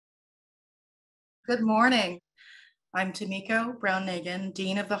Good morning. I'm Tomiko Brown-Nagin,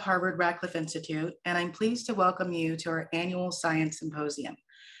 Dean of the Harvard Radcliffe Institute, and I'm pleased to welcome you to our annual Science Symposium,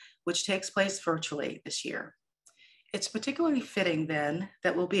 which takes place virtually this year. It's particularly fitting then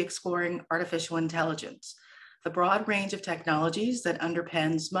that we'll be exploring artificial intelligence, the broad range of technologies that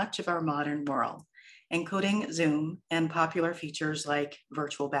underpins much of our modern world, including Zoom and popular features like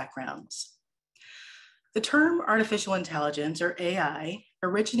virtual backgrounds. The term artificial intelligence, or AI,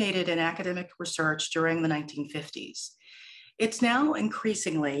 originated in academic research during the 1950s. It's now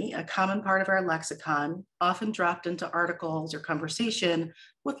increasingly a common part of our lexicon, often dropped into articles or conversation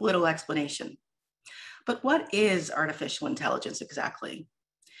with little explanation. But what is artificial intelligence exactly?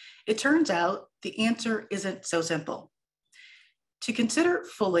 It turns out the answer isn't so simple. To consider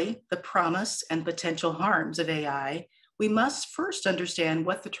fully the promise and potential harms of AI, we must first understand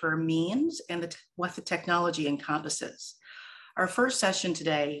what the term means and what the technology encompasses. Our first session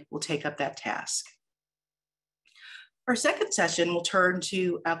today will take up that task. Our second session will turn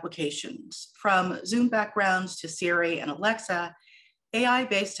to applications. From Zoom backgrounds to Siri and Alexa,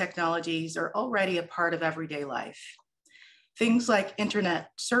 AI-based technologies are already a part of everyday life. Things like internet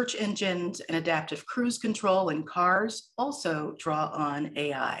search engines and adaptive cruise control in cars also draw on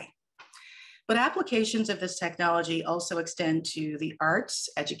AI. But applications of this technology also extend to the arts,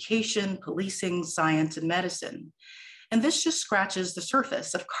 education, policing, science, and medicine. And this just scratches the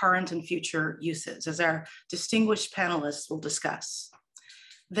surface of current and future uses, as our distinguished panelists will discuss.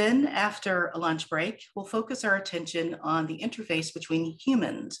 Then, after a lunch break, we'll focus our attention on the interface between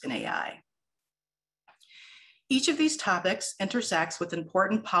humans and AI. Each of these topics intersects with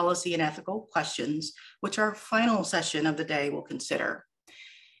important policy and ethical questions, which our final session of the day will consider.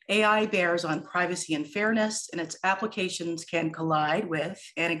 AI bears on privacy and fairness, and its applications can collide with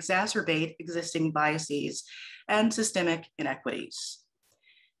and exacerbate existing biases and systemic inequities.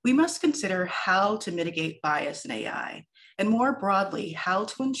 We must consider how to mitigate bias in AI, and more broadly, how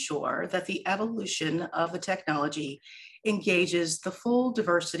to ensure that the evolution of the technology engages the full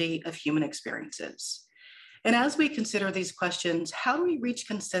diversity of human experiences. And as we consider these questions, how do we reach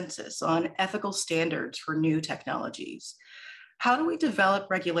consensus on ethical standards for new technologies? How do we develop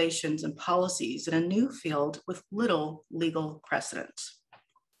regulations and policies in a new field with little legal precedent?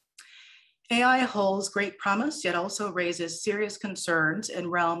 AI holds great promise, yet also raises serious concerns in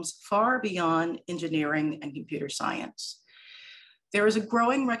realms far beyond engineering and computer science. There is a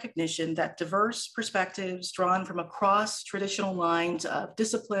growing recognition that diverse perspectives drawn from across traditional lines of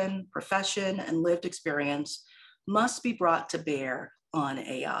discipline, profession, and lived experience must be brought to bear on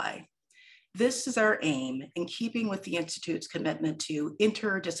AI. This is our aim in keeping with the Institute's commitment to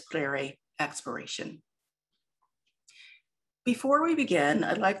interdisciplinary exploration. Before we begin,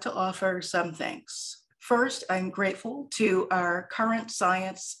 I'd like to offer some thanks. First, I'm grateful to our current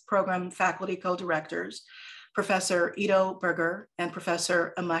science program faculty co-directors, Professor Ido Berger and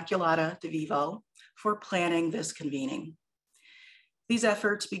Professor Immaculata De Vivo, for planning this convening. These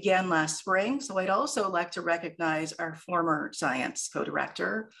efforts began last spring, so I'd also like to recognize our former science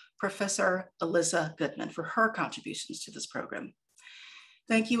co-director, Professor Eliza Goodman, for her contributions to this program.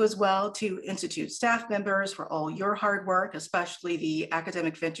 Thank you as well to Institute staff members for all your hard work, especially the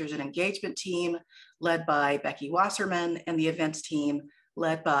Academic Ventures and Engagement team, led by Becky Wasserman, and the events team,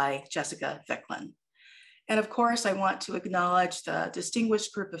 led by Jessica Vicklin. And of course, I want to acknowledge the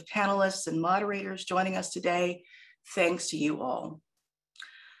distinguished group of panelists and moderators joining us today. Thanks to you all.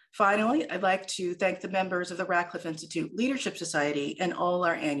 Finally, I'd like to thank the members of the Radcliffe Institute Leadership Society and all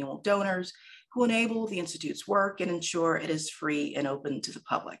our annual donors who enable the Institute's work and ensure it is free and open to the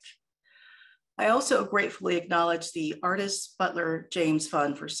public. I also gratefully acknowledge the Artis Butler James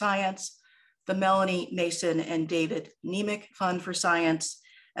Fund for Science, the Melanie Mason and David Nemec Fund for Science,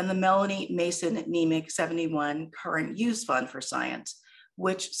 and the Melanie Mason Nemec 71 Current Use Fund for Science,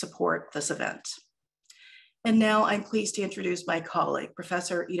 which support this event. And now I'm pleased to introduce my colleague,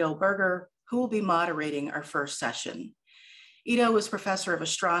 Professor Ido Berger, who will be moderating our first session. Ido is Professor of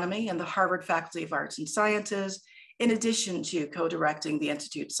Astronomy in the Harvard Faculty of Arts and Sciences, in addition to co-directing the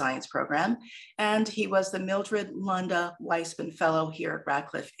Institute Science Program, and he was the Mildred Lunda Weissman Fellow here at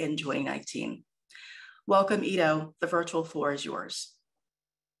Radcliffe in 2019. Welcome, Ido. The virtual floor is yours.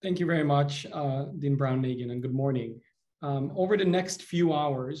 Thank you very much, Dean Brown-Nagin, and good morning. Over the next few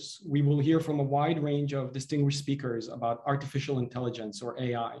hours, we will hear from a wide range of distinguished speakers about artificial intelligence, or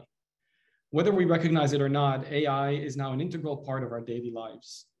AI. Whether we recognize it or not, AI is now an integral part of our daily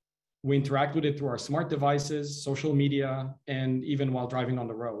lives. We interact with it through our smart devices, social media, and even while driving on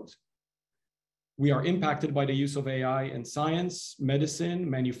the road. We are impacted by the use of AI in science, medicine,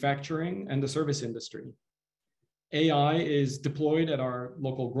 manufacturing, and the service industry. AI is deployed at our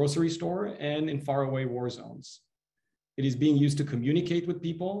local grocery store and in faraway war zones. It is being used to communicate with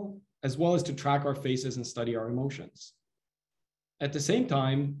people, as well as to track our faces and study our emotions. At the same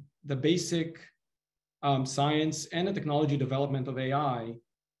time, the basic science and the technology development of AI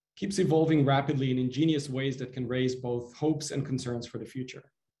keeps evolving rapidly in ingenious ways that can raise both hopes and concerns for the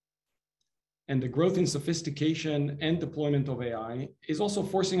future. And the growth in sophistication and deployment of AI is also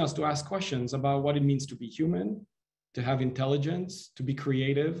forcing us to ask questions about what it means to be human, to have intelligence, to be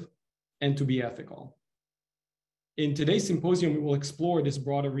creative, and to be ethical. In today's symposium, we will explore this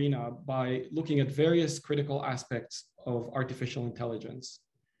broad arena by looking at various critical aspects of artificial intelligence,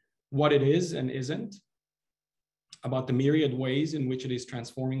 what it is and isn't, about the myriad ways in which it is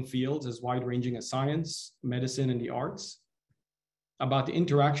transforming fields as wide-ranging as science, medicine, and the arts, about the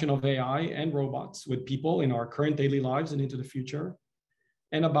interaction of AI and robots with people in our current daily lives and into the future,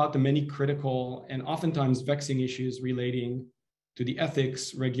 and about the many critical and oftentimes vexing issues relating to the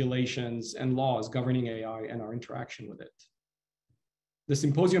ethics, regulations, and laws governing AI and our interaction with it. The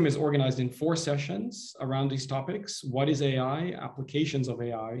symposium is organized in 4 sessions around these topics: what is AI, applications of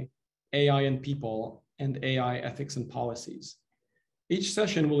AI, AI and people, and AI ethics and policies. Each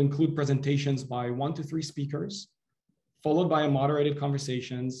session will include presentations by 1 to 3 speakers, followed by a moderated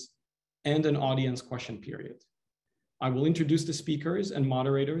conversations and an audience question period. I will introduce the speakers and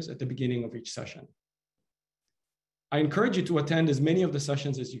moderators at the beginning of each session. I encourage you to attend as many of the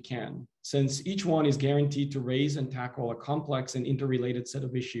sessions as you can, since each one is guaranteed to raise and tackle a complex and interrelated set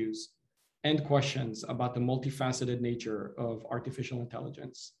of issues and questions about the multifaceted nature of artificial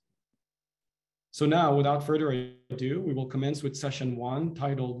intelligence. So now, without further ado, we will commence with session 1,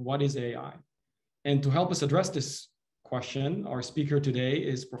 titled, What is AI? And to help us address this question, our speaker today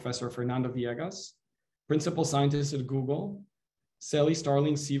is Professor Fernanda Viégas, Principal Scientist at Google, Sally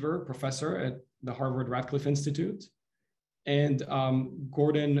Starling Seaver, Professor at the Harvard Radcliffe Institute, and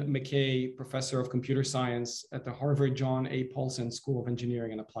Gordon McKay, Professor of Computer Science at the Harvard John A. Paulson School of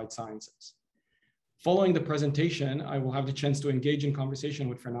Engineering and Applied Sciences. Following the presentation, I will have the chance to engage in conversation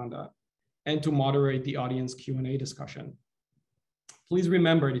with Fernanda and to moderate the audience Q&A discussion. Please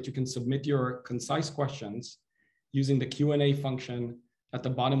remember that you can submit your concise questions using the Q&A function at the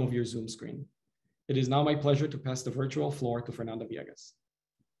bottom of your Zoom screen. It is now my pleasure to pass the virtual floor to Fernanda Viégas.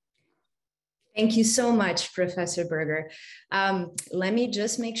 Thank you so much, Professor Berger. Let me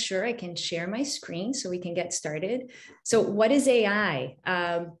just make sure I can share my screen so we can get started. So what is AI?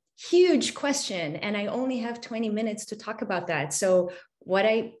 Huge question, and I only have 20 minutes to talk about that. So what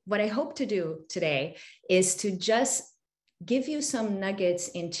I hope to do today is to just give you some nuggets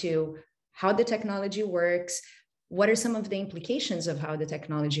into how the technology works, what are some of the implications of how the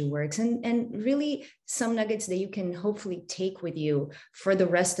technology works, and really some nuggets that you can hopefully take with you for the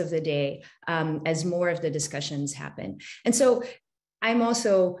rest of the day as more of the discussions happen. And so I'm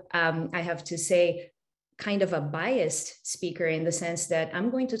also, I have to say, kind of a biased speaker in the sense that I'm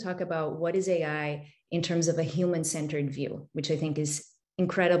going to talk about what is AI in terms of a human-centered view, which I think is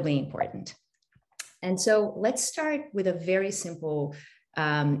incredibly important. And so let's start with a very simple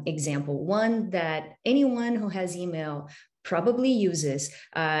example, one that anyone who has email probably uses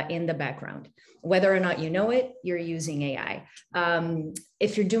in the background. Whether or not you know it, you're using AI.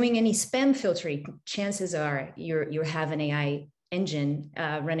 If you're doing any spam filtering, chances are you have an AI engine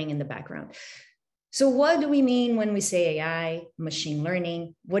running in the background. So what do we mean when we say AI, machine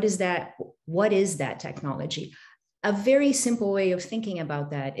learning? What is that? What is that technology? A very simple way of thinking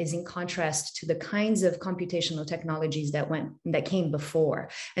about that is in contrast to the kinds of computational technologies that came before.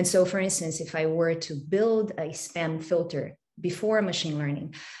 And so, for instance, if I were to build a spam filter before machine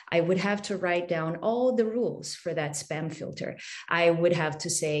learning, I would have to write down all the rules for that spam filter. I would have to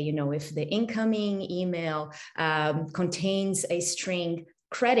say, you know, if the incoming email contains a string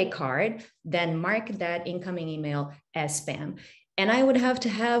credit card, then mark that incoming email as spam. And I would have to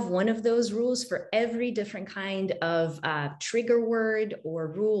have one of those rules for every different kind of trigger word or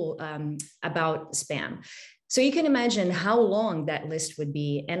rule about spam. So you can imagine how long that list would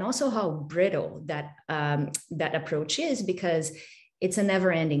be, and also how brittle that, that approach is, because it's a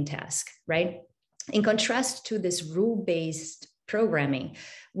never-ending task, right? In contrast to this rule-based programming,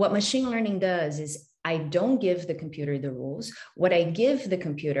 what machine learning does is I don't give the computer the rules. What I give the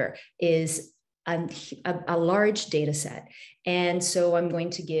computer is a large data set. And so I'm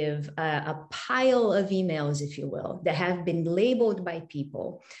going to give a pile of emails, if you will, that have been labeled by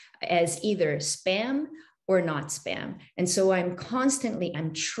people as either spam or not spam. And so I'm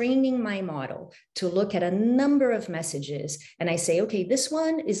training my model to look at a number of messages. And I say, okay, this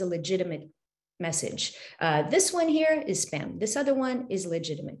one is a legitimate message. This one here is spam. This other one is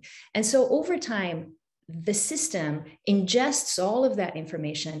legitimate. And so over time, the system ingests all of that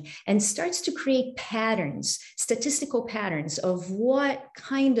information and starts to create patterns, statistical patterns of what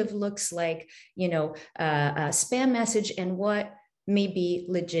kind of looks like, a spam message and what may be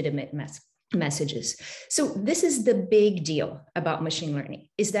legitimate messages. So this is the big deal about machine learning,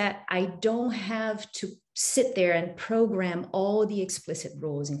 is that I don't have to sit there and program all the explicit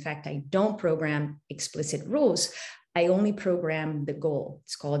rules. In fact, I don't program explicit rules. I only program the goal.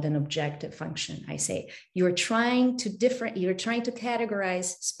 It's called an objective function. I say, you're trying to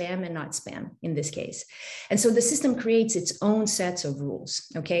categorize spam and not spam in this case. And so the system creates its own sets of rules,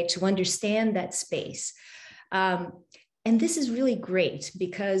 okay, to understand that space. And this is really great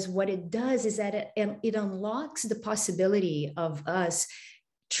because what it does is that it unlocks the possibility of us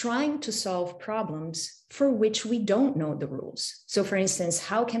trying to solve problems for which we don't know the rules. So for instance,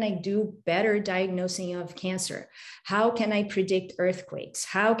 how can I do better diagnosing of cancer? How can I predict earthquakes?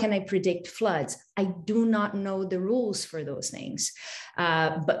 How can I predict floods? I do not know the rules for those things.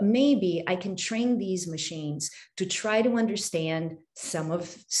 But maybe I can train these machines to try to understand some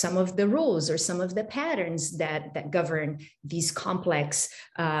of the rules or some of the patterns that govern these complex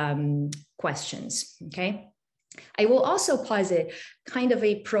questions, okay? I will also posit kind of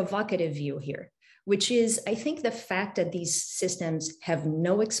a provocative view here, which is, I think the fact that these systems have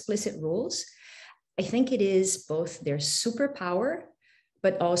no explicit rules, I think it is both their superpower,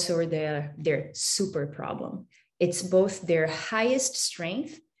 but also their super problem. It's both their highest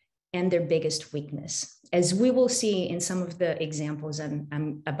strength and their biggest weakness, as we will see in some of the examples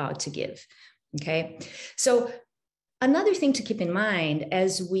I'm about to give, okay? So another thing to keep in mind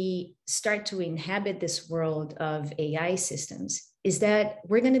as we start to inhabit this world of AI systems is that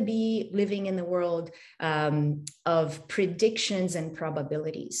we're going to be living in the world of predictions and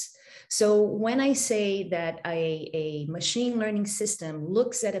probabilities. So when I say that a machine learning system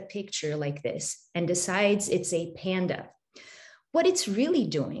looks at a picture like this and decides it's a panda, what it's really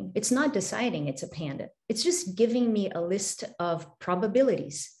doing, it's not deciding it's a panda. It's just giving me a list of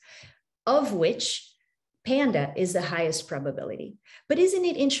probabilities, of which panda is the highest probability. But isn't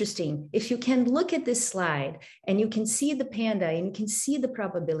it interesting? If you can look at this slide and you can see the panda and you can see the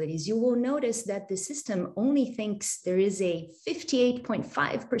probabilities, you will notice that the system only thinks there is a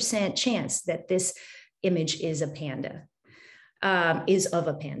 58.5% chance that this image is a panda, is of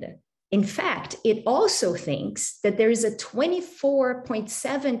a panda. In fact, it also thinks that there is a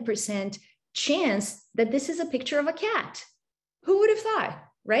 24.7% chance that this is a picture of a cat. Who would have thought?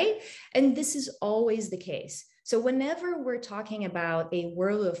 Right? And this is always the case. So whenever we're talking about a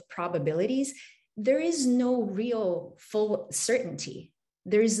world of probabilities, there is no real full certainty.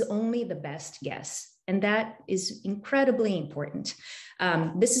 There is only the best guess. And that is incredibly important.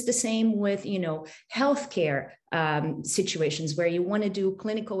 This is the same with, healthcare situations where you want to do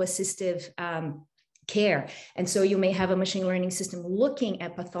clinical assistive care. And so you may have a machine learning system looking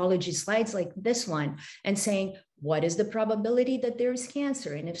at pathology slides like this one and saying, what is the probability that there's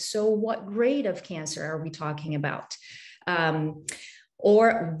cancer? And if so, what grade of cancer are we talking about?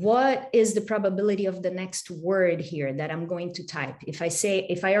 Or what is the probability of the next word here that I'm going to type? If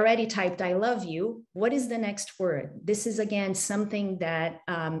I already typed, I love you, what is the next word? This is again, something that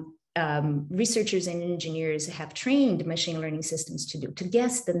researchers and engineers have trained machine learning systems to do, to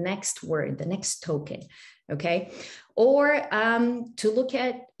guess the next word, the next token, okay? Or to look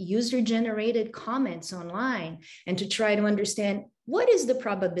at user-generated comments online and to try to understand what is the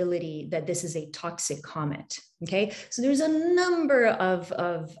probability that this is a toxic comment, okay? So there's a number of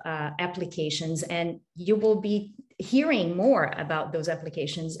applications, and you will be hearing more about those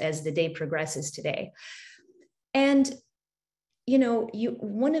applications as the day progresses today. And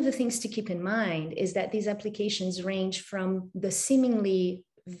one of the things to keep in mind is that these applications range from the seemingly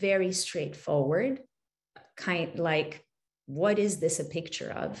very straightforward, kind like, what is this a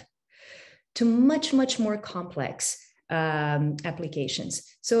picture of, to much, much more complex applications.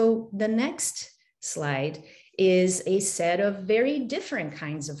 So the next slide is a set of very different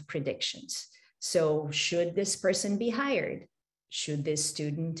kinds of predictions. So should this person be hired? Should this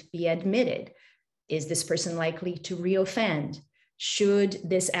student be admitted? Is this person likely to reoffend? Should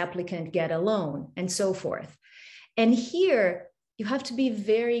this applicant get a loan? And so forth. And here, you have to be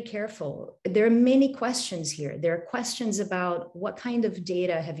very careful. There are many questions here. There are questions about what kind of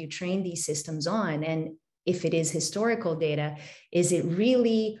data have you trained these systems on? And if it is historical data, is it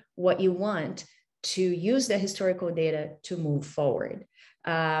really what you want to use the historical data to move forward?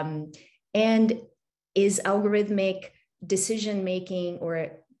 And is algorithmic decision-making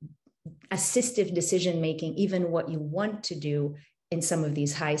or assistive decision-making even what you want to do in some of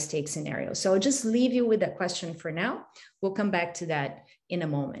these high-stakes scenarios? So I'll just leave you with that question for now. We'll come back to that in a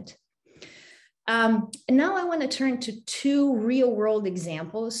moment. Now I want to turn to two real world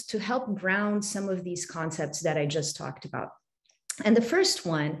examples to help ground some of these concepts that I just talked about. And the first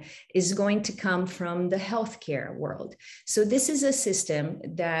one is going to come from the healthcare world. So this is a system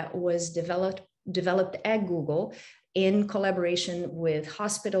that was developed at Google in collaboration with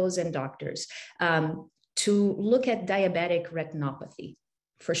hospitals and doctors to look at diabetic retinopathy,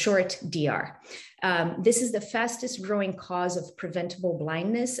 for short, DR. This is the fastest growing cause of preventable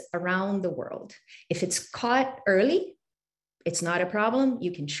blindness around the world. If it's caught early, it's not a problem.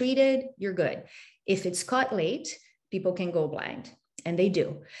 You can treat it, you're good. If it's caught late, people can go blind, and they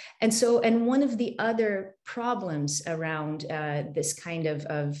do. And one of the other problems around this kind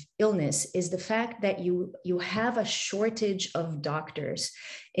of illness is the fact that you have a shortage of doctors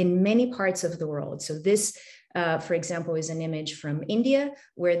in many parts of the world. So this, for example, is an image from India,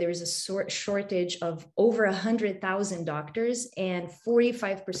 where there's a shortage of over 100,000 doctors, and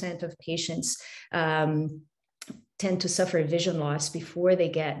 45% of patients tend to suffer vision loss before they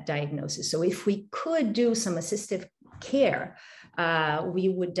get diagnosis. So if we could do some assistive care, we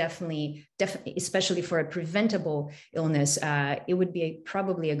would definitely, especially for a preventable illness, it would be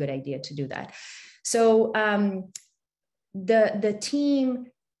probably a good idea to do that. So the team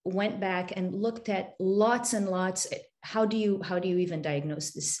went back and looked at lots and lots. How do you even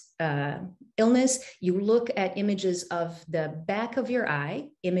diagnose this illness? You look at images of the back of your eye,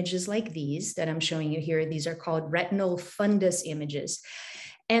 images like these that I'm showing you here. These are called retinal fundus images.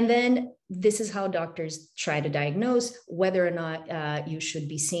 And then this is how doctors try to diagnose whether or not you should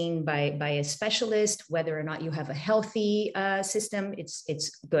be seen by a specialist, whether or not you have a healthy system.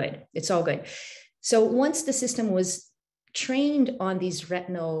 It's good. It's all good. So once the system was trained on these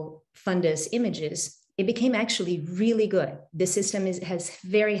retinal fundus images, it became actually really good. The system has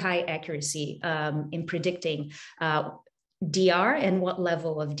very high accuracy in predicting DR and what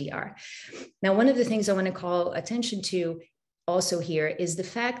level of DR. Now, one of the things I want to call attention to also here is the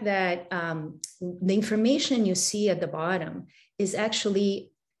fact that the information you see at the bottom is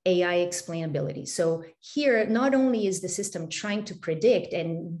actually AI explainability. So here, not only is the system trying to predict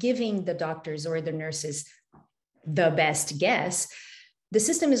and giving the doctors or the nurses the best guess, the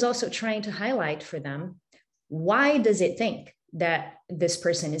system is also trying to highlight for them, why does it think that this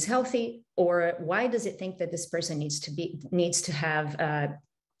person is healthy, or why does it think that this person needs to have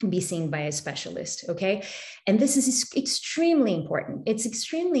be seen by a specialist? Okay, and this is extremely important. It's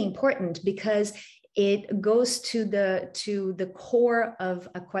extremely important because it goes to the core of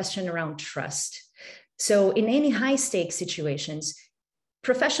a question around trust. So in any high stakes situations,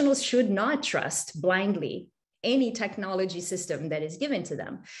 professionals should not trust blindly any technology system that is given to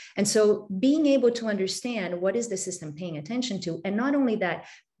them. And so being able to understand what is the system paying attention to, and not only that,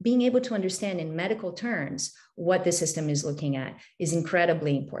 being able to understand in medical terms what the system is looking at is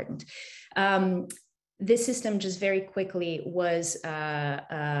incredibly important. This system, just very quickly, was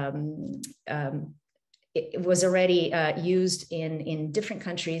it was already used in different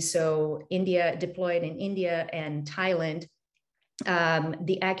countries. So India, deployed in India and Thailand.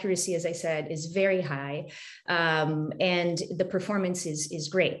 The accuracy, as I said, is very high, and the performance is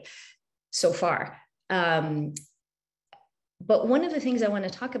great so far. But one of the things I want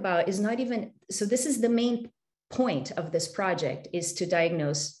to talk about is not even, so this is the main point of this project, is to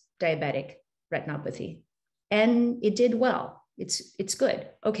diagnose diabetic retinopathy. And it did well. It's good.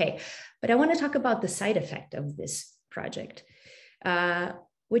 Okay. But I want to talk about the side effect of this project,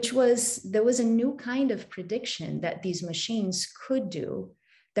 which was, there was a new kind of prediction that these machines could do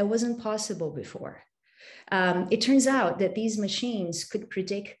that wasn't possible before. It turns out that these machines could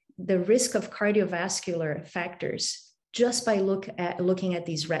predict the risk of cardiovascular factors just by looking at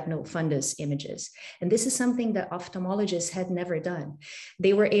these retinal fundus images. And this is something that ophthalmologists had never done.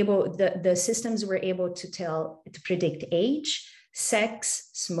 They were able, the systems were able to predict age, sex,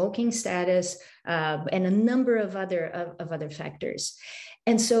 smoking status, and a number of other factors.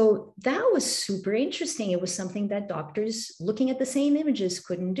 And so that was super interesting. It was something that doctors looking at the same images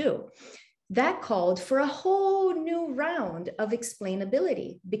couldn't do. That called for a whole new round of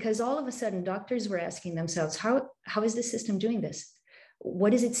explainability, because all of a sudden doctors were asking themselves, how is the system doing this?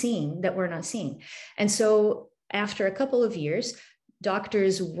 What is it seeing that we're not seeing? And so after a couple of years,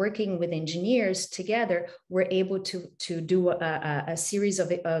 doctors working with engineers together were able to do a series of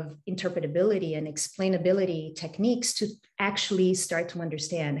interpretability and explainability techniques to actually start to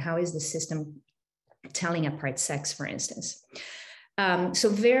understand how is the system telling apart sex, for instance. So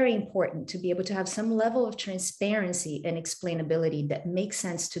very important to be able to have some level of transparency and explainability that makes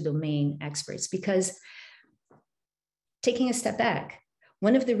sense to domain experts, because taking a step back,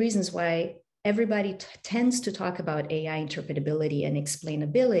 one of the reasons why everybody tends to talk about AI interpretability and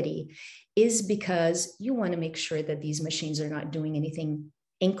explainability is because you want to make sure that these machines are not doing anything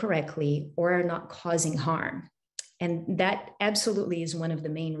incorrectly or are not causing harm. And that absolutely is one of the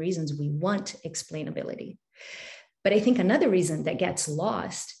main reasons we want explainability. But I think another reason that gets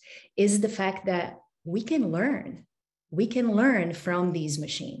lost is the fact that we can learn. We can learn from these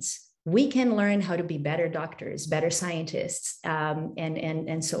machines. We can learn how to be better doctors, better scientists,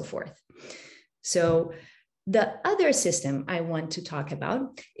 and so forth. So the other system I want to talk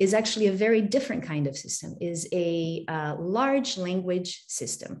about is actually a very different kind of system, is a large language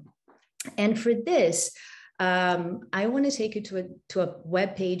system. And for this, I want to take you to a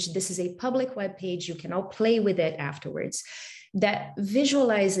web page. This is a public web page. You can all play with it afterwards, that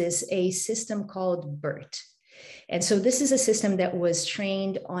visualizes a system called BERT. And so this is a system that was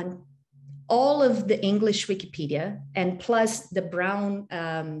trained on all of the English Wikipedia and plus the Brown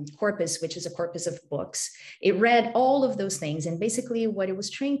corpus, which is a corpus of books. It read all of those things. And basically what it was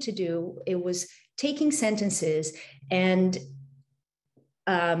trained to do, it was taking sentences, and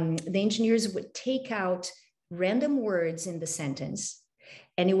the engineers would take out random words in the sentence,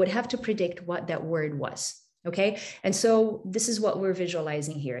 and it would have to predict what that word was. Okay, and so this is what we're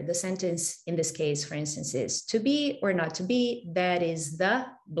visualizing here. The sentence in this case, for instance, is to be or not to be, that is the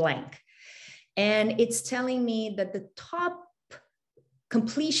blank. And it's telling me that the top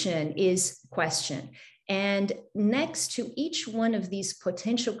completion is question. And next to each one of these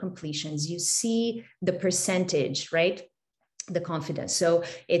potential completions, you see the percentage, right? The confidence. So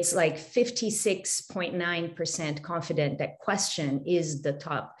it's like 56.9% confident that question is the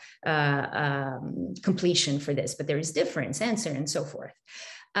top completion for this, but there is difference, answer, and so forth.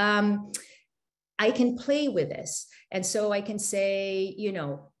 I can play with this. And so I can say, you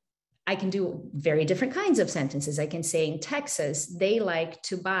know, I can do very different kinds of sentences. I can say in Texas, they like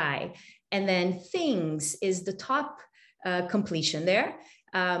to buy, and then things is the top completion there.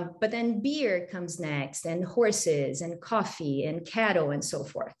 But then beer comes next, and horses and coffee and cattle and so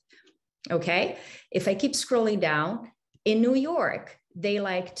forth. Okay. If I keep scrolling down, in New York, they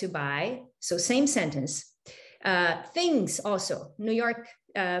like to buy, so same sentence, things also, New York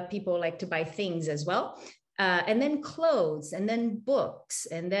people like to buy things as well. And then clothes, and then books,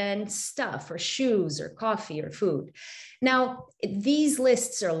 and then stuff, or shoes, or coffee, or food. Now, these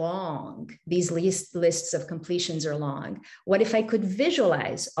lists are long. These lists of completions are long. What if I could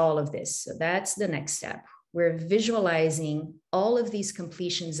visualize all of this? So that's the next step. We're visualizing all of these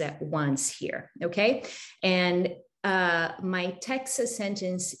completions at once here, okay? And my Texas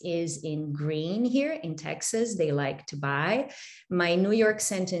sentence is in green here. In Texas, they like to buy. My New York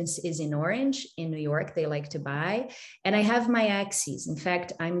sentence is in orange. In New York, they like to buy. And I have my axes. In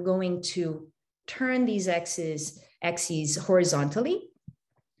fact, I'm going to turn these axes horizontally.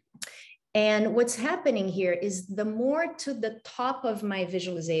 And what's happening here is the more to the top of my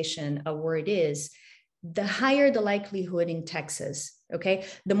visualization a word is, the higher the likelihood in Texas. Okay,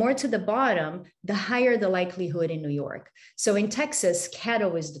 the more to the bottom, the higher the likelihood in New York. So in Texas,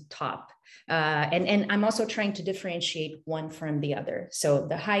 cattle is the top. And I'm also trying to differentiate one from the other. So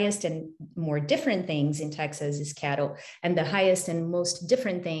the highest and more different things in Texas is cattle, and the highest and most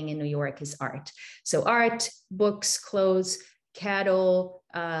different thing in New York is art. So art, books, clothes, cattle,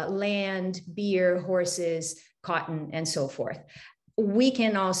 land, beer, horses, cotton, and so forth. We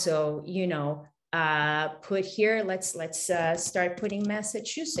can also, you know, put here, let's start putting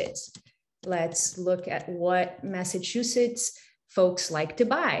Massachusetts. Let's look at what Massachusetts folks like to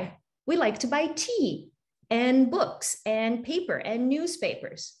buy. We like to buy tea and books and paper and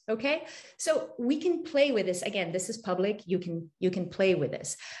newspapers. Okay, so we can play with this. Again, this is public. You can play with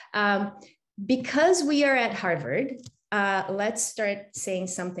this. Because we are at Harvard, let's start saying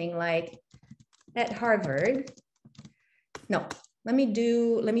something like, at Harvard. No. Let me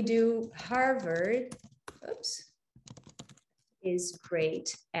do Harvard, oops, is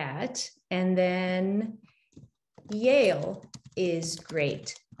great at, and then Yale is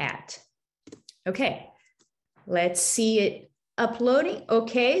great at. Okay, let's see it uploading.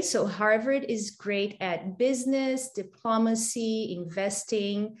 Okay, so Harvard is great at business, diplomacy,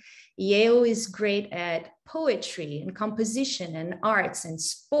 investing. Yale is great at poetry and composition and arts and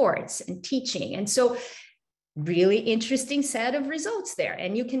sports and teaching. And so really interesting set of results there.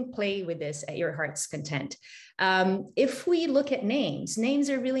 And you can play with this at your heart's content. If we look at names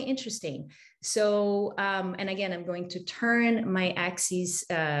are really interesting. So, and again, I'm going to turn my axes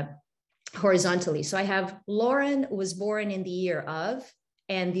horizontally. So I have Lauren was born in the year of,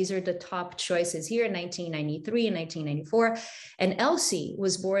 and these are the top choices here, 1993 and 1994. And Elsie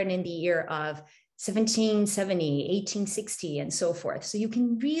was born in the year of 1770, 1860, and so forth. So you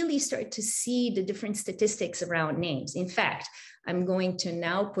can really start to see the different statistics around names. In fact, I'm going to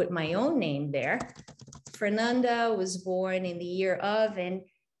now put my own name there. Fernanda was born in the year of, and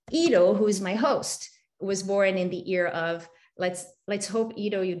Ido, who is my host, was born in the year of. Let's hope,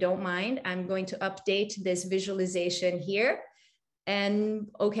 Ido, you don't mind. I'm going to update this visualization here. And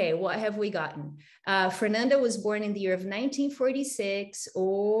okay, what have we gotten? Fernanda was born in the year of 1946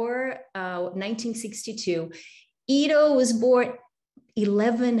 or 1962. Ido was born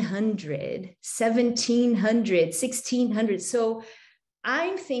 1100, 1700, 1600. So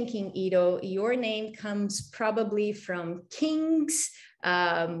I'm thinking, Ido, your name comes probably from kings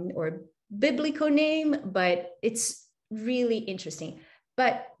or biblical name, but it's really interesting.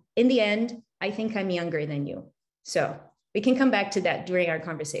 But in the end, I think I'm younger than you. So we can come back to that during our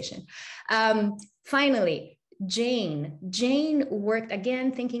conversation. Finally, Jane. Jane worked,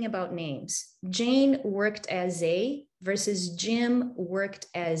 again, thinking about names. Jane worked as a versus Jim worked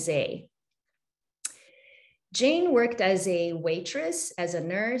as a. Jane worked as a waitress, as a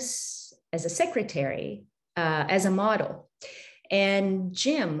nurse, as a secretary, as a model. And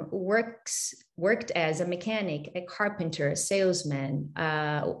Jim worked as a mechanic, a carpenter, a salesman,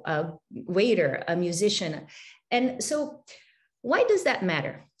 a waiter, a musician. And so why does that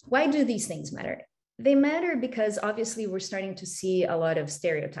matter? Why do these things matter? They matter because obviously we're starting to see a lot of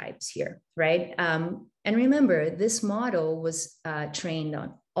stereotypes here, right? And remember, this model was trained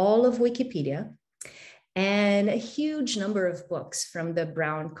on all of Wikipedia and a huge number of books from the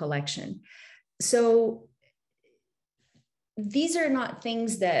Brown collection. So these are not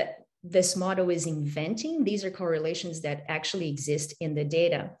things that this model is inventing. These are correlations that actually exist in the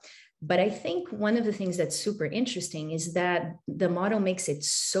data. But I think one of the things that's super interesting is that the model makes it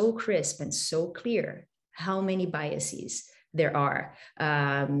so crisp and so clear how many biases there are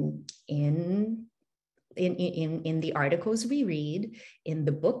in the articles we read, in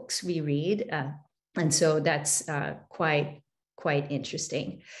the books we read. And so that's quite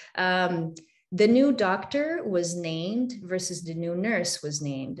interesting. The new doctor was named versus the new nurse was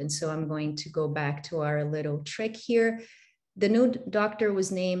named. And so I'm going to go back to our little trick here. The new doctor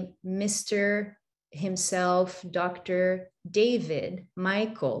was named Mr. himself, Dr. David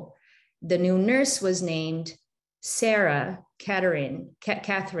Michael. The new nurse was named Sarah, Catherine,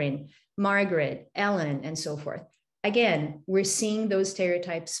 Margaret, Ellen, and so forth. Again, we're seeing those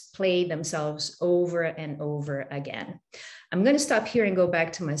stereotypes play themselves over and over again. I'm going to stop here and go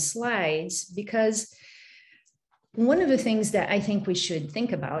back to my slides because one of the things that I think we should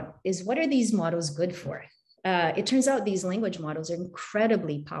think about is what are these models good for? It turns out these language models are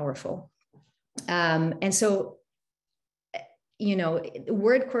incredibly powerful. And so, you know,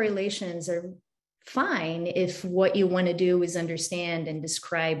 word correlations are fine if what you want to do is understand and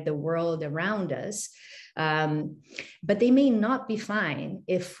describe the world around us. But they may not be fine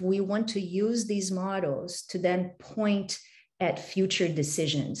if we want to use these models to then point at future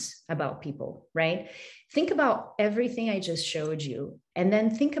decisions about people, right? Think about everything I just showed you, and then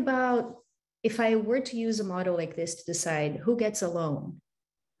think about if I were to use a model like this to decide who gets a loan,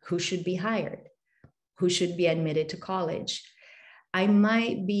 who should be hired, who should be admitted to college, I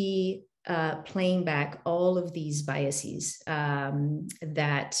might be playing back all of these biases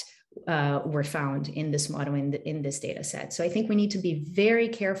that were found in this model, in this data set. So I think we need to be very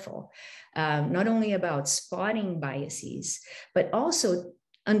careful, not only about spotting biases, but also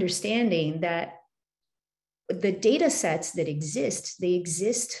understanding that the data sets that exist, they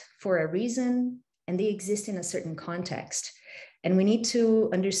exist for a reason and they exist in a certain context. And we need to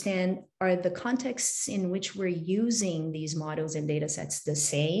understand, are the contexts in which we're using these models and data sets the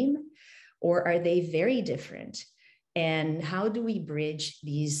same, or are they very different? And how do we bridge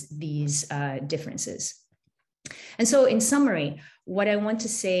these differences? And so in summary, what I want to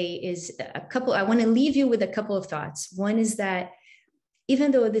say is I want to leave you with a couple of thoughts. One is that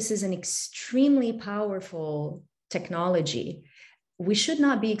even though this is an extremely powerful technology, we should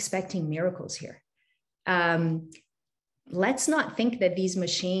not be expecting miracles here. Let's not think that these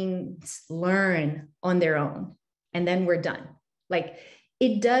machines learn on their own and then we're done. Like,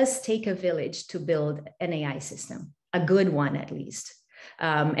 it does take a village to build an AI system, a good one at least.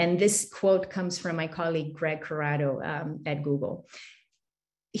 And this quote comes from my colleague, Greg Corrado at Google.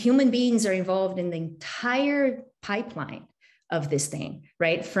 Human beings are involved in the entire pipeline of this thing,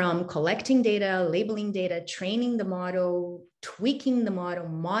 right? From collecting data, labeling data, training the model, tweaking the model,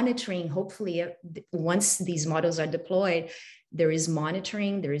 monitoring. Hopefully, once these models are deployed, there is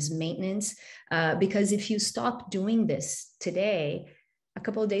monitoring, there is maintenance. Because if you stop doing this today, a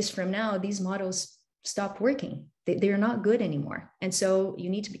couple of days from now, these models stop working. They're not good anymore. And so you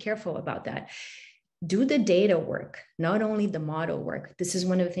need to be careful about that. do the data work, not only the model work. This is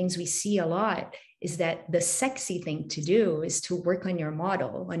one of the things we see a lot, is that the sexy thing to do is to work on your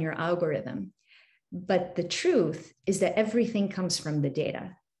model, on your algorithm. But the truth is that everything comes from the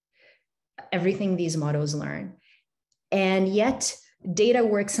data, everything these models learn. And yet data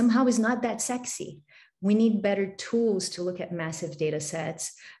work somehow is not that sexy. We need better tools to look at massive data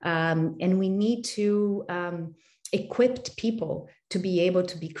sets. And we need to equip people to be able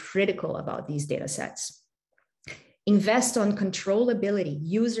to be critical about these data sets. Invest on controllability,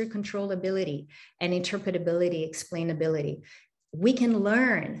 user controllability, and interpretability, explainability. We can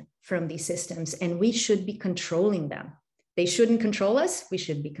learn from these systems and we should be controlling them. They shouldn't control us, we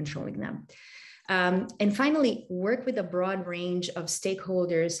should be controlling them. And finally, work with a broad range of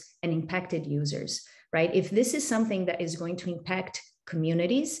stakeholders and impacted users, right? If this is something that is going to impact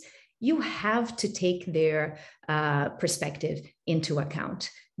communities, you have to take their perspective into account.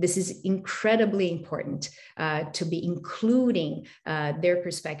 This is incredibly important to be including their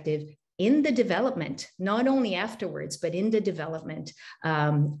perspective in the development, not only afterwards, but in the development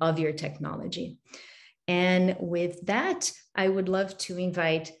of your technology. And with that, I would love to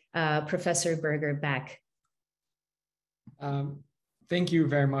invite Professor Berger back. Thank you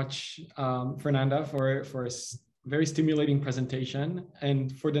very much, Fernanda, for a very stimulating presentation.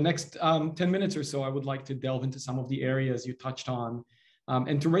 And for the next 10 minutes or so, I would like to delve into some of the areas you touched on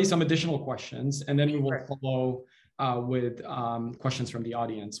and to raise some additional questions. And then we will follow with questions from the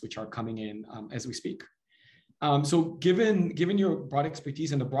audience, which are coming in as we speak. So given your broad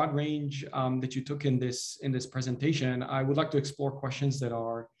expertise and the broad range that you took in this presentation, I would like to explore questions that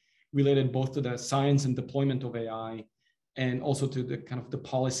are related both to the science and deployment of AI and also to the kind of the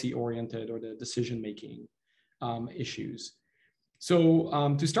policy oriented or the decision-making issues.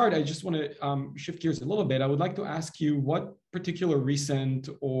 So to start, I just want to shift gears a little bit. I would like to ask you what particular recent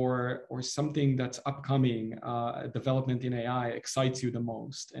or something that's upcoming development in AI excites you the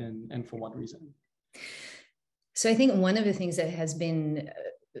most, and for what reason? So I think one of the things that has been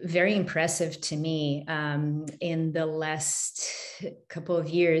very impressive to me in the last couple of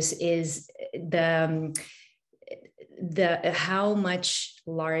years is the how much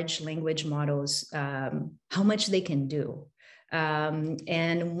large language models, how much they can do.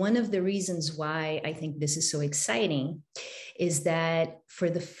 And one of the reasons why I think this is so exciting is that for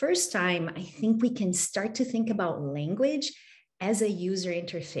the first time, I think we can start to think about language as a user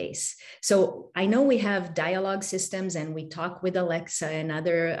interface. So I know we have dialogue systems and we talk with Alexa and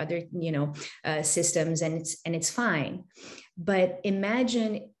other systems, and it's fine. But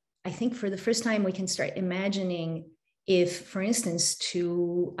imagine, I think for the first time we can start imagining if, for instance,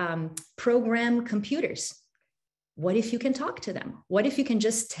 to program computers. What if you can talk to them? What if you can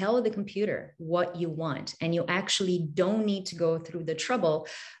just tell the computer what you want and you actually don't need to go through the trouble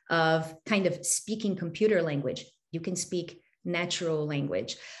of kind of speaking computer language? You can speak natural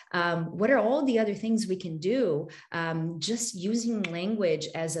language. What are all the other things we can do just using language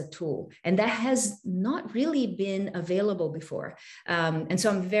as a tool? And that has not really been available before. And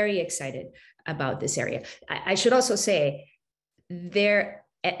so I'm very excited about this area. I should also say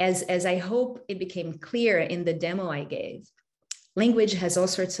as I hope it became clear in the demo I gave, language has all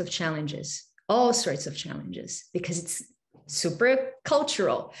sorts of challenges, because it's super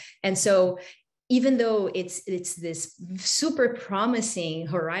cultural. And so even though it's this super promising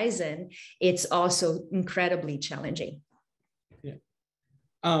horizon, it's also incredibly challenging. Yeah.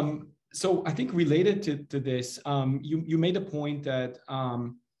 So I think related to this, you made a point that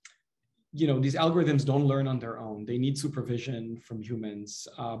these algorithms don't learn on their own. They need supervision from humans,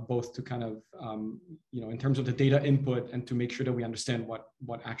 both to kind of in terms of the data input and to make sure that we understand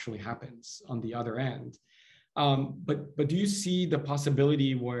what actually happens on the other end. But do you see the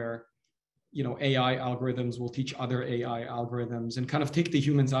possibility where AI algorithms will teach other AI algorithms and kind of take the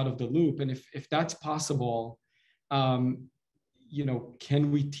humans out of the loop? And if that's possible, can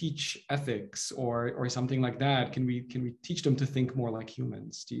we teach ethics or something like that? Can we teach them to think more like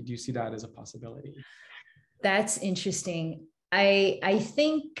humans? Do you see that as a possibility? That's interesting. I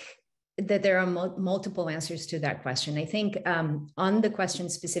think that there are multiple answers to that question. I think on the question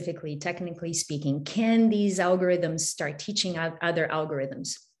specifically, technically speaking, can these algorithms start teaching other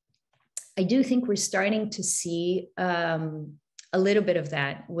algorithms? I do think we're starting to see a little bit of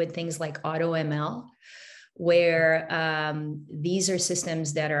that with things like AutoML, where these are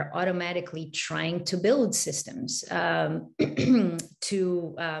systems that are automatically trying to build systems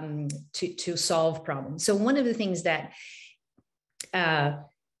to solve problems. So one of the things that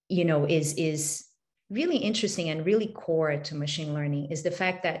is really interesting and really core to machine learning is the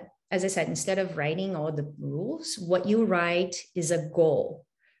fact that, as I said, instead of writing all the rules, what you write is a goal.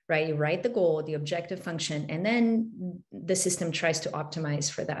 right? You write the goal, the objective function, and then the system tries to optimize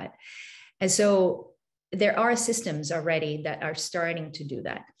for that. And so there are systems already that are starting to do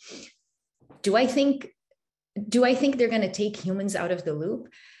that. Do I think they're going to take humans out of the loop?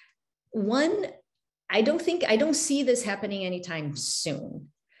 One, I don't see this happening anytime soon,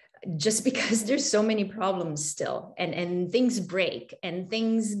 just because there's so many problems still, and things break and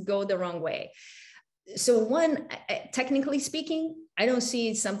things go the wrong way. So one, technically speaking, I don't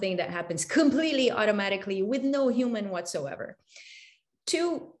see something that happens completely automatically with no human whatsoever.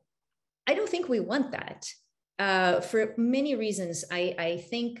 Two, I don't think we want that. For many reasons, I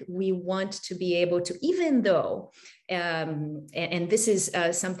think we want to be able to, even though, and this is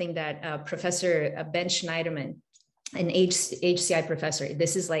something that Professor Ben Schneiderman, an HCI professor,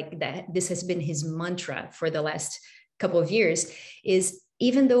 this has been his mantra for the last couple of years, is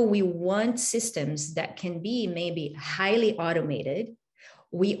even though we want systems that can be maybe highly automated,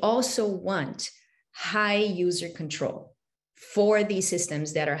 we also want high user control for these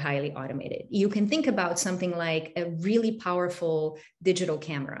systems that are highly automated. You can think about something like a really powerful digital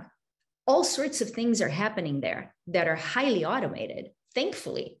camera. All sorts of things are happening there that are highly automated,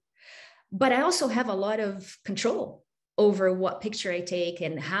 thankfully. But I also have a lot of control over what picture I take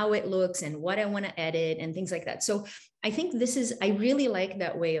and how it looks and what I want to edit and things like that. So I think I really like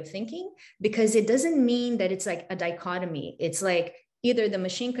that way of thinking, because it doesn't mean that it's like a dichotomy. It's like either the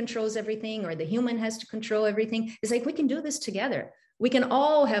machine controls everything or the human has to control everything. It's like we can do this together. We can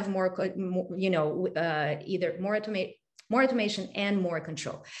all have either more automation and more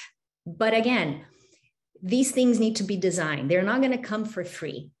control. But again, these things need to be designed. They're not going to come for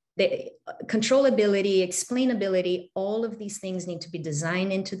free. Controllability, explainability, all of these things need to be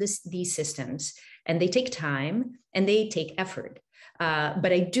designed into these systems, and they take time and they take effort.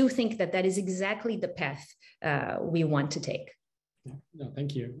 But I do think that is exactly the path we want to take. No,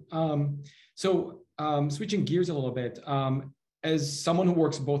 thank you. Switching gears a little bit, as someone who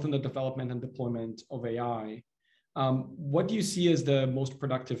works both in the development and deployment of AI, what do you see as the most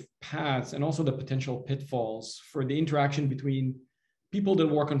productive paths and also the potential pitfalls for the interaction between people that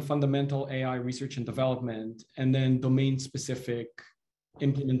work on fundamental AI research and development and then domain-specific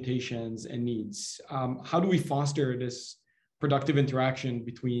implementations and needs? How do we foster this productive interaction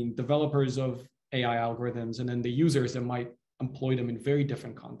between developers of AI algorithms and then the users that might employ them in very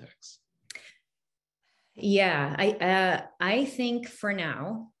different contexts? Yeah, I think for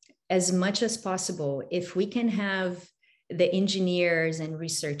now, as much as possible, if we can have the engineers and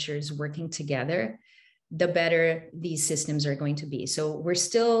researchers working together, the better these systems are going to be. So we're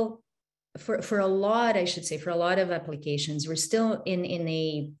still, for a lot of applications, we're still in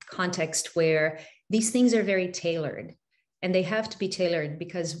a context where these things are very tailored. And they have to be tailored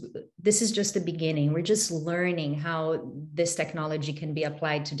because this is just the beginning. We're just learning how this technology can be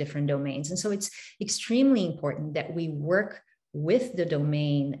applied to different domains. And so it's extremely important that we work with the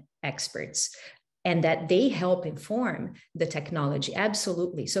domain experts and that they help inform the technology.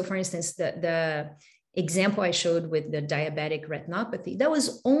 Absolutely. So for instance, the example I showed with the diabetic retinopathy, that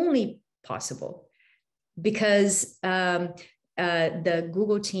was only possible because the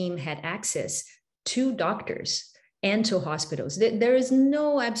Google team had access to doctors and to hospitals. There's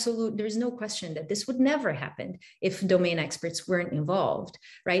no question that this would never happen if domain experts weren't involved,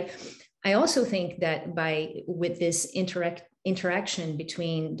 right? I also think that with this interaction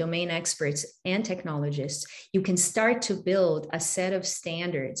between domain experts and technologists, you can start to build a set of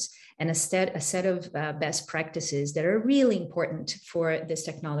standards and a set of best practices that are really important for this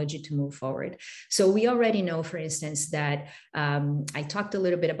technology to move forward. So we already know, for instance, that I talked a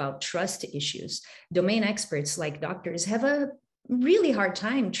little bit about trust issues. Domain experts like doctors have a really hard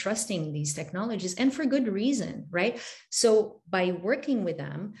time trusting these technologies, and for good reason, right? So by working with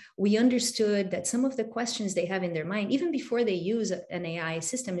them, we understood that some of the questions they have in their mind, even before they use an AI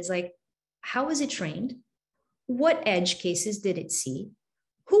system, is like, how was it trained? What edge cases did it see?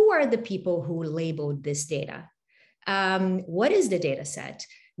 Who are the people who labeled this data? What is the data set?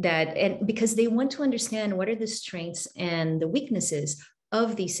 And because they want to understand what are the strengths and the weaknesses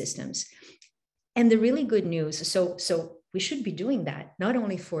of these systems. And the really good news, so we should be doing that, not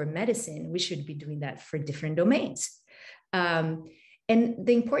only for medicine, we should be doing that for different domains. And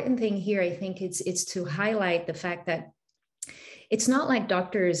the important thing here, I think, it's to highlight the fact that it's not like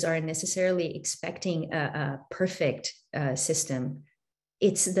doctors are necessarily expecting a perfect system.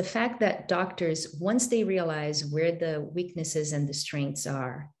 It's the fact that doctors, once they realize where the weaknesses and the strengths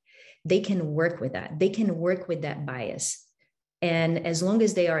are, they can work with that. They can work with that bias. And as long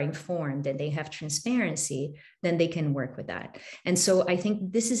as they are informed and they have transparency, then they can work with that. And so I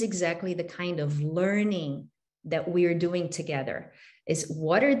think this is exactly the kind of learning that we are doing together. is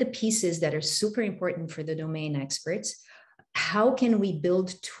what are the pieces that are super important for the domain experts? How can we build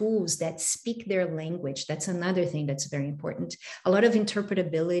tools that speak their language? That's another thing that's very important. A lot of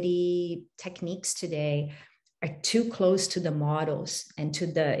interpretability techniques today are too close to the models and to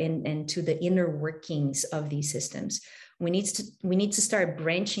the inner workings of these systems. We need to start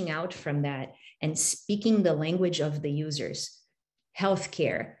branching out from that and speaking the language of the users.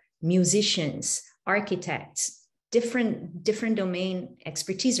 Healthcare, musicians, architects, different domain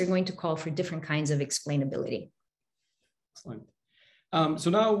expertise are going to call for different kinds of explainability. Excellent. So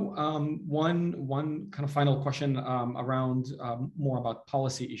now one kind of final question around more about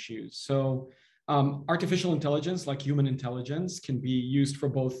policy issues. So artificial intelligence, like human intelligence, can be used for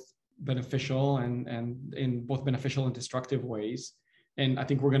both beneficial and in both beneficial and destructive ways. And I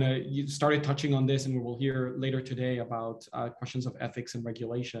think you started touching on this, and we will hear later today about questions of ethics and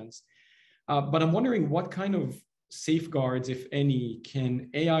regulations. But I'm wondering what kind of safeguards, if any, can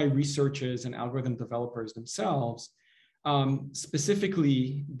AI researchers and algorithm developers themselves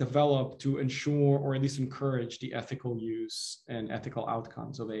specifically develop to ensure or at least encourage the ethical use and ethical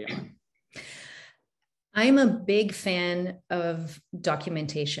outcomes of AI? I'm a big fan of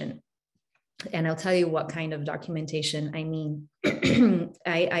documentation. And I'll tell you what kind of documentation I mean.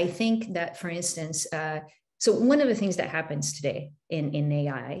 I think that, for instance, so one of the things that happens today in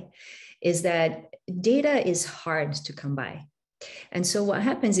AI is that data is hard to come by. And so what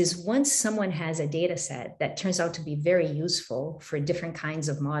happens is once someone has a data set that turns out to be very useful for different kinds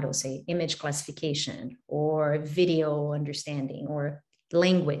of models, say image classification or video understanding or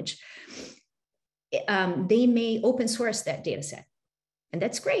language, they may open source that data set. And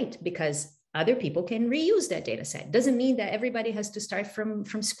that's great because other people can reuse that data set. Doesn't mean that everybody has to start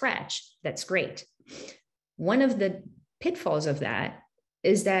from scratch. That's great. One of the pitfalls of that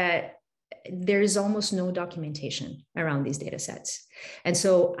is that there's almost no documentation around these data sets. And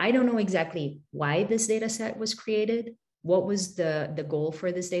so I don't know exactly why this data set was created. What was the goal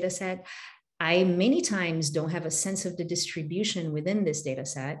for this data set? I many times don't have a sense of the distribution within this data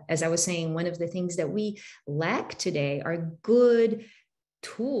set. As I was saying, one of the things that we lack today are good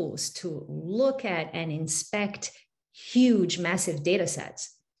tools to look at and inspect huge, massive data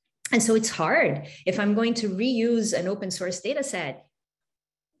sets. And so it's hard. If I'm going to reuse an open source data set,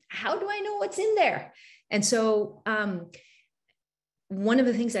 how do I know what's in there? And so one of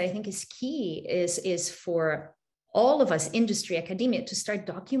the things that I think is key is for all of us, industry, academia, to start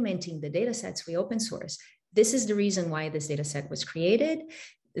documenting the data sets we open source. This is the reason why this data set was created.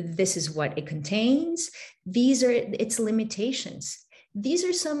 This is what it contains. These are its limitations. These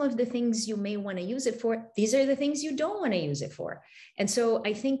are some of the things you may want to use it for. These are the things you don't want to use it for. And so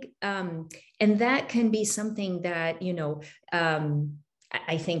I think, and that can be something that,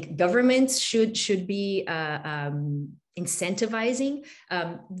 I think governments should be incentivizing.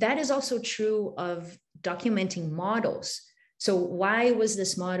 That is also true of documenting models. So why was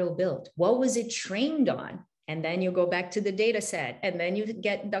this model built? What was it trained on? And then you go back to the data set, and then you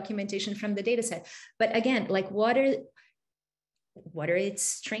get documentation from the data set. But again, like what are its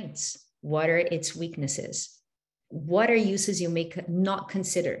strengths? What are its weaknesses? What are uses you may not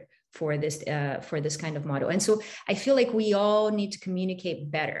consider for this kind of model? And so I feel like we all need to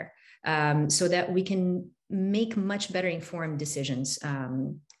communicate better so that we can make much better informed decisions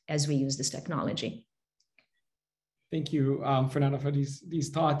as we use this technology. Thank you, Fernanda, for these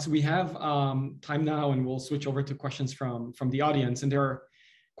thoughts. We have time now, and we'll switch over to questions from the audience. And there are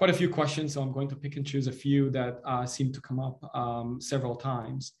quite a few questions, so I'm going to pick and choose a few that seem to come up several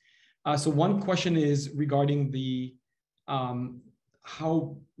times. So one question is regarding the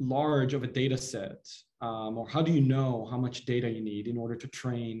how large of a data set, or how do you know how much data you need in order to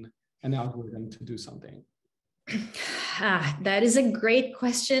train an algorithm to do something? That is a great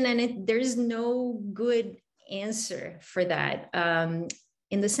question, and there's no good answer for that.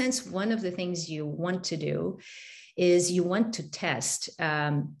 In the sense, one of the things you want to do is you want to test.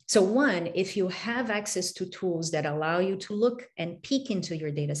 So one, if you have access to tools that allow you to look and peek into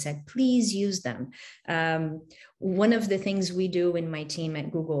your data set, please use them. One of the things we do in my team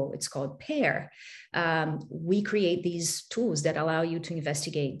at Google, it's called PAIR. We create these tools that allow you to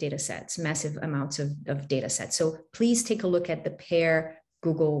investigate data sets, massive amounts of data sets. So please take a look at the PAIR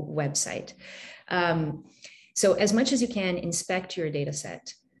Google website. So as much as you can, inspect your data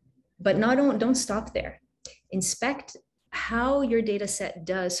set, but don't stop there. Inspect how your data set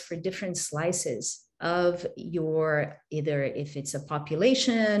does for different slices of your, either if it's a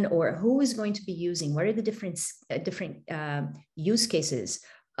population or who is going to be using, what are the different use cases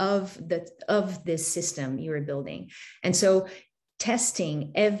of this system you're building. And so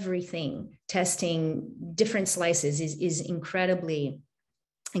testing everything, testing different slices is incredibly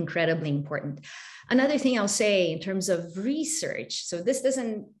important. Another thing I'll say in terms of research, so this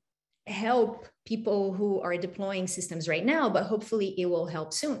doesn't help people who are deploying systems right now, but hopefully it will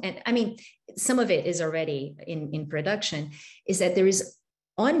help soon. And I mean, some of it is already in production, is that there is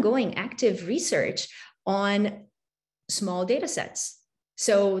ongoing active research on small data sets.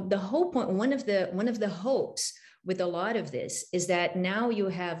 So the whole point, one of the hopes with a lot of this is that now you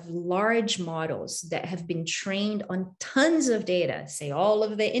have large models that have been trained on tons of data, say all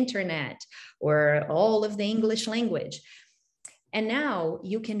of the internet or all of the English language. And now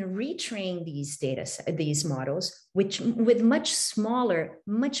you can retrain these models, with much smaller,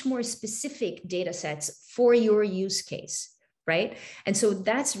 much more specific data sets for your use case, right? And so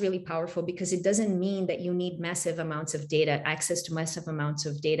that's really powerful, because it doesn't mean that you need massive amounts of data, access to massive amounts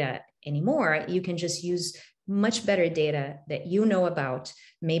of data anymore. You can just use much better data that you know about,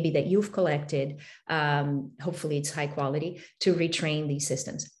 maybe that you've collected, hopefully it's high quality, to retrain these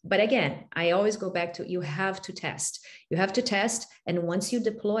systems. But again, I always go back to, you have to test. You have to test, and once you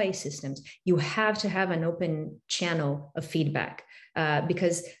deploy systems, you have to have an open channel of feedback,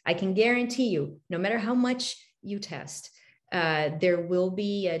 because I can guarantee you, no matter how much you test, there will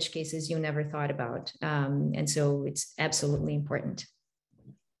be edge cases you never thought about. And so it's absolutely important.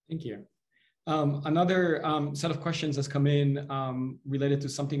 Thank you. Another set of questions has come in related to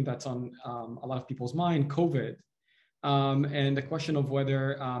something that's on a lot of people's mind, COVID, and the question of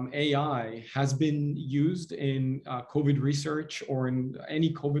whether AI has been used in COVID research or in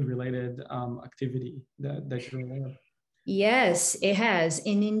any COVID-related activity that you're aware of. Yes, it has,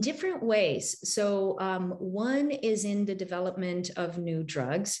 and in different ways. So one is in the development of new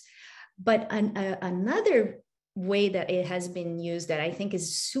drugs, but another way that it has been used that I think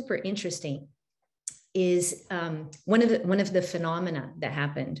is super interesting is one of the phenomena that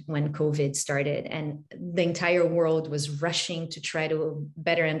happened when COVID started and the entire world was rushing to try to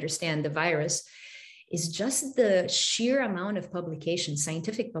better understand the virus, is just the sheer amount of publications,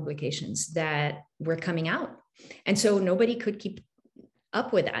 scientific publications that were coming out. And so nobody could keep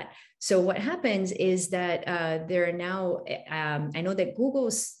up with that. So what happens is that there are now, I know that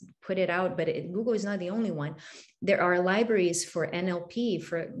Google's put it out, but Google is not the only one. There are libraries for NLP,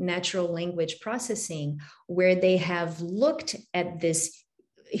 for natural language processing, where they have looked at this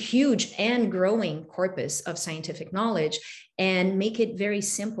huge and growing corpus of scientific knowledge and make it very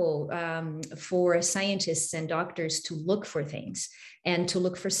simple for scientists and doctors to look for things and to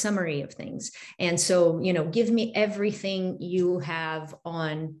look for summary of things. And so, you know, give me everything you have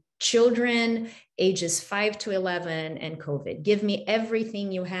on children ages 5 to 11 and COVID. Give me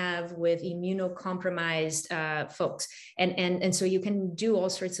everything you have with immunocompromised folks. And so you can do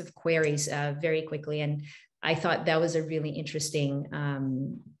all sorts of queries very quickly. And I thought that was a really interesting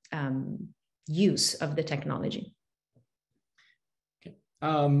use of the technology.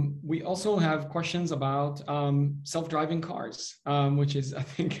 We also have questions about self-driving cars, which is, I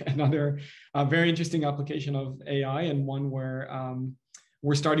think, another very interesting application of AI, and one where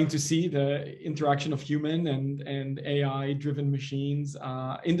we're starting to see the interaction of human and AI-driven machines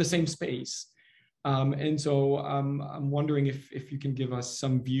in the same space. And so I'm wondering if you can give us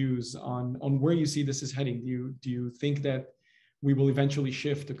some views on where you see this is heading. Do you think that we will eventually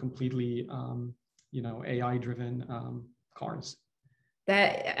shift to completely, AI-driven cars?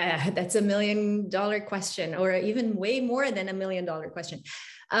 That's $1 million question, or even way more than $1 million question.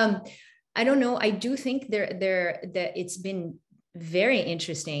 I don't know. I do think that it's been very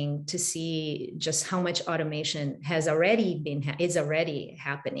interesting to see just how much automation is already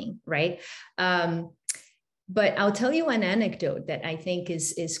happening, right? But I'll tell you an anecdote that I think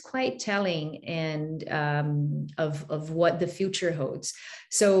is quite telling and of what the future holds.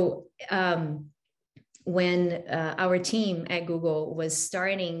 So when our team at Google was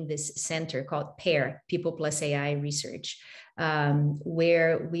starting this center called PAIR, People Plus AI Research,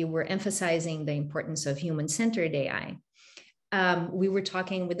 where we were emphasizing the importance of human-centered AI, we were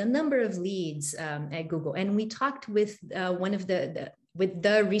talking with a number of leads at Google, and we talked with one of the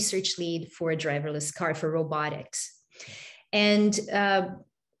research lead for a driverless car, for robotics. And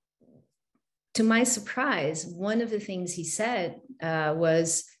to my surprise, one of the things he said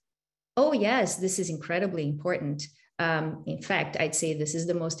was, "Oh yes, this is incredibly important. In fact, I'd say this is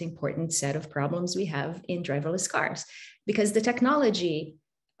the most important set of problems we have in driverless cars, because the technology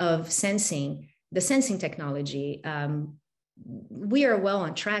of sensing, the sensing technology, we are well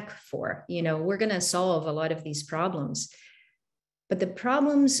on track for. We're going to solve a lot of these problems. But the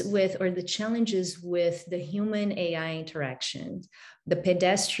problems with, or the challenges with the human AI interaction, the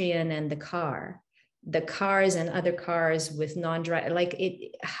pedestrian and the car, the cars and other cars with non-drive, like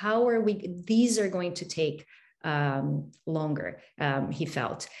it, how are we, these are going to take longer, he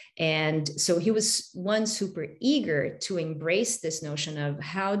felt. And so he was super eager to embrace this notion of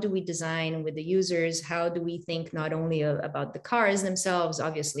how do we design with the users? How do we think not only about the cars themselves,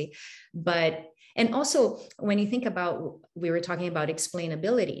 obviously, but, and also when you think about, we were talking about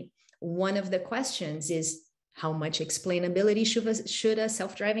explainability. One of the questions is, how much explainability should a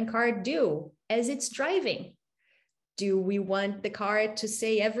self-driving car do as it's driving? Do we want the car to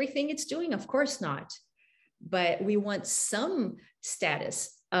say everything it's doing? Of course not. But we want some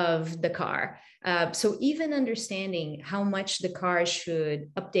status of the car. So even understanding how much the car should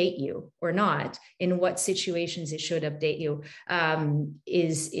update you or not, in what situations it should update you,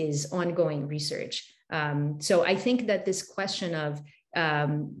 is ongoing research. So I think that this question of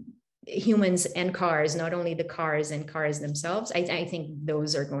humans and cars, not only the cars and cars themselves, I think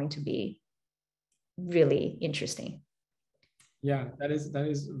those are going to be really interesting. Yeah, that is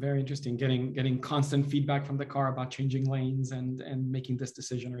very interesting. Getting constant feedback from the car about changing lanes and making this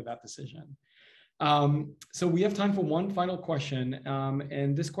decision or that decision. So we have time for one final question,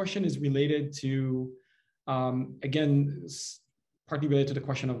 and this question is related to, again, partly related to the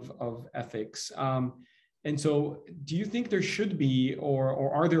question of ethics. And so, do you think there should be,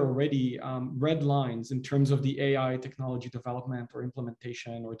 or are there already red lines in terms of the AI technology development or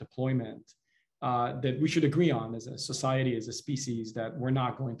implementation or deployment that we should agree on as a society, as a species, that we're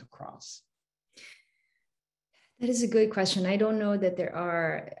not going to cross? That is a good question. I don't know that there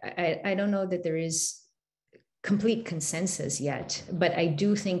are, I don't know that there is complete consensus yet, but I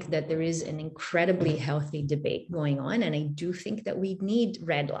do think that there is an incredibly healthy debate going on. And I do think that we need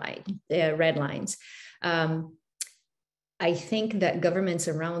red lines. I think that governments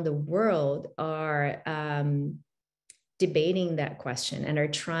around the world are debating that question and are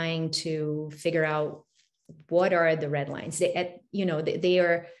trying to figure out what are the red lines.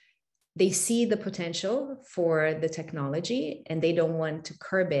 They see the potential for the technology and they don't want to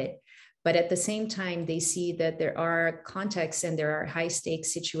curb it. But at the same time, they see that there are contexts and there are high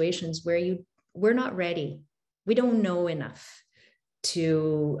stakes situations where we're not ready. We don't know enough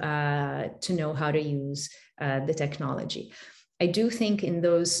to know how to use the technology. I do think in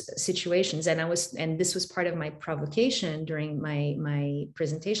those situations, and this was part of my provocation during my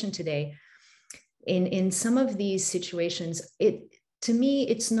presentation today, in some of these situations, to me,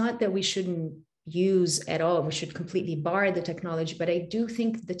 it's not that we shouldn't use at all, we should completely bar the technology, but I do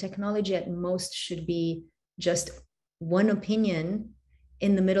think the technology at most should be just one opinion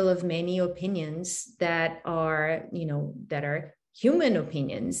in the middle of many opinions that are, that are human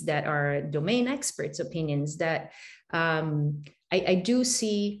opinions, that are domain experts' opinions, that I do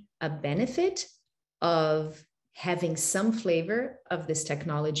see a benefit of having some flavor of this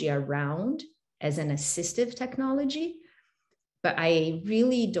technology around as an assistive technology. But I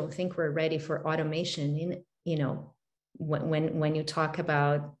really don't think we're ready for automation when you talk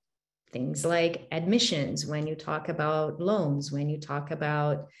about things like admissions, when you talk about loans, when you talk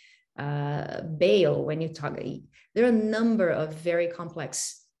about bail, there are a number of very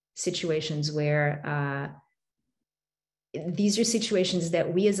complex situations where these are situations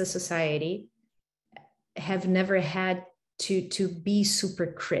that we as a society have never had to be super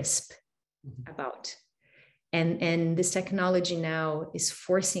crisp about. And this technology now is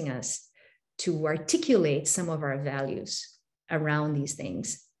forcing us to articulate some of our values around these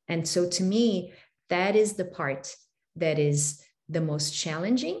things. And so to me, that is the part that is the most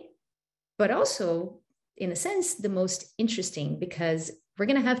challenging, but also, in a sense, the most interesting, because we're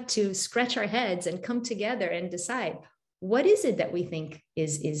going to have to scratch our heads and come together and decide, what is it that we think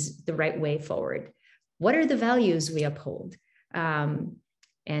is the right way forward? What are the values we uphold? And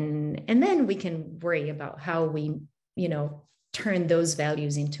then we can worry about how we, turn those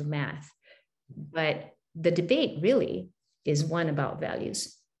values into math. But the debate really is one about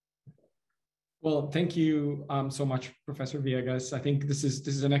values. Well, thank you so much, Professor Viégas. I think this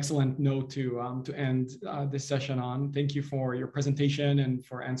is an excellent note to end this session on. Thank you for your presentation and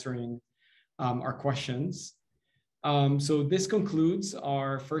for answering our questions. So this concludes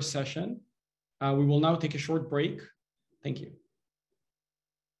our first session. We will now take a short break. Thank you.